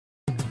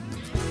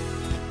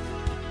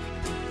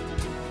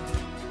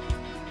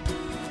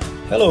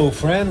Hello,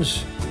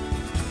 friends.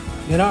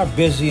 In our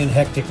busy and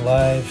hectic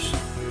lives,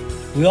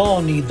 we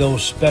all need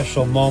those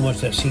special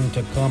moments that seem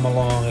to come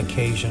along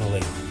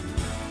occasionally.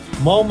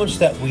 Moments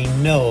that we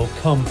know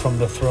come from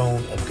the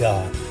throne of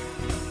God.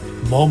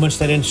 Moments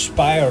that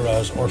inspire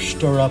us or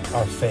stir up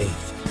our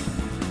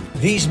faith.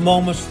 These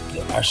moments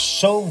are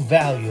so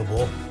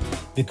valuable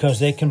because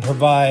they can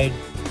provide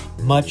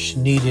much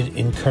needed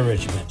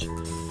encouragement.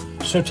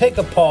 So take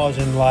a pause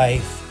in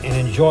life and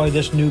enjoy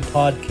this new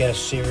podcast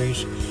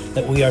series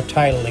that we are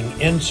titling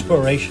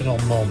Inspirational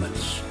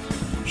Moments.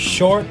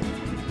 Short,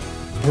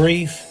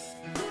 brief,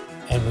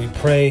 and we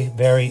pray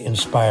very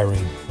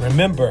inspiring.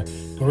 Remember,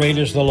 great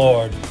is the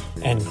Lord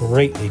and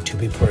greatly to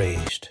be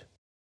praised.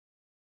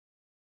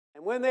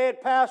 And when they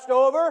had passed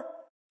over,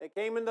 they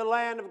came into the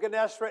land of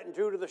Gennesaret and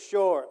drew to the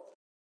shore.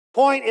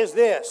 Point is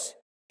this: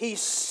 He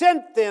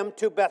sent them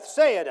to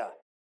Bethsaida.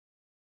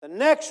 The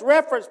next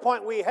reference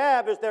point we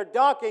have is they're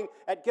docking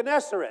at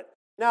Gennesaret.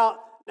 Now,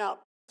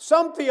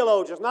 some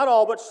theologians, not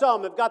all, but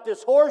some, have got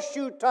this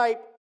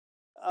horseshoe-type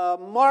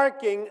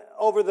marking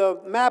over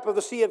the map of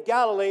the Sea of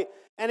Galilee,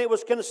 and it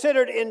was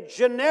considered in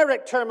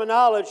generic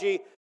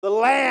terminology the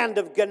land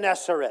of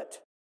Gennesaret.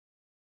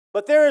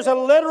 But there is a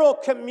literal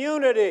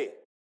community.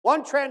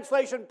 One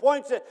translation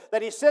points it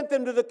that he sent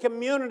them to the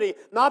community,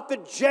 not the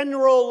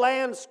general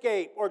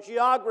landscape or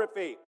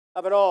geography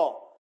of it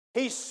all.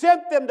 He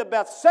sent them to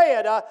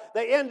Bethsaida.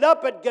 They end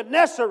up at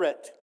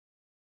Gennesaret.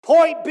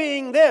 Point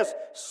being this: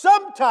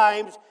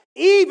 sometimes,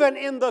 even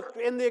in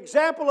the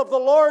example of the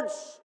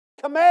Lord's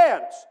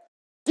commands,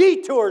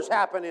 detours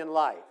happen in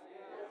life.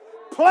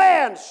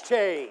 Plans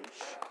change.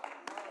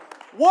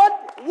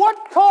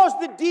 What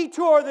caused the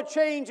detour, the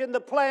change in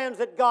the plans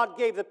that God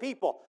gave the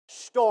people?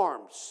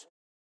 Storms.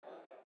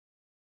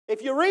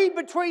 If you read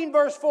between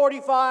verse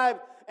 45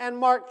 and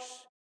Mark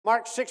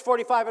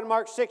 6:45 and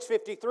Mark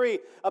 6:53,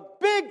 a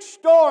big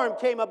storm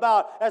came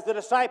about as the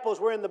disciples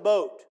were in the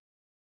boat.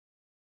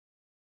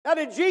 Now,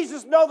 did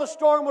Jesus know the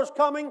storm was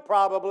coming?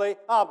 Probably.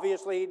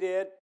 Obviously he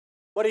did.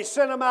 But he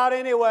sent them out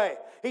anyway.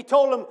 He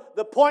told them,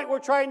 the point we're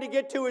trying to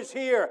get to is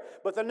here.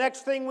 But the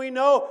next thing we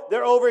know,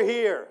 they're over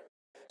here.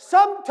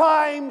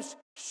 Sometimes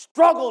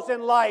struggles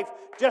in life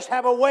just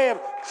have a way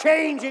of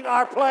changing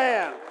our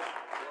plan.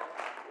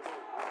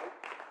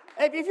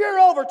 If you're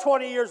over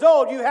 20 years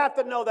old, you have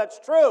to know that's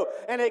true.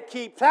 And it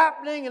keeps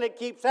happening and it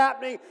keeps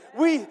happening.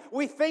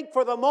 We think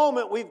for the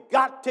moment we've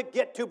got to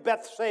get to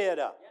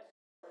Bethsaida.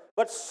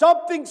 But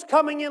something's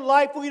coming in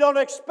life we don't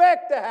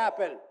expect to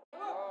happen.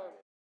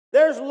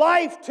 There's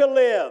life to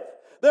live.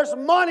 There's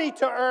money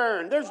to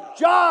earn. There's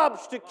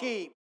jobs to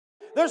keep.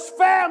 There's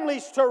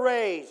families to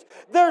raise.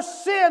 There's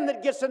sin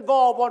that gets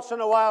involved once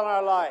in a while in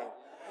our life.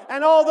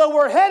 And although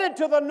we're headed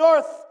to the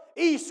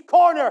northeast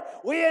corner,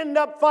 we end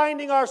up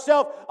finding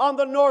ourselves on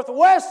the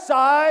northwest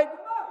side.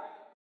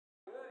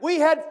 We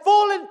had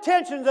full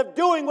intentions of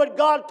doing what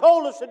God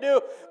told us to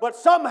do, but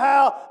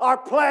somehow our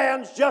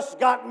plans just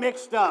got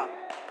mixed up.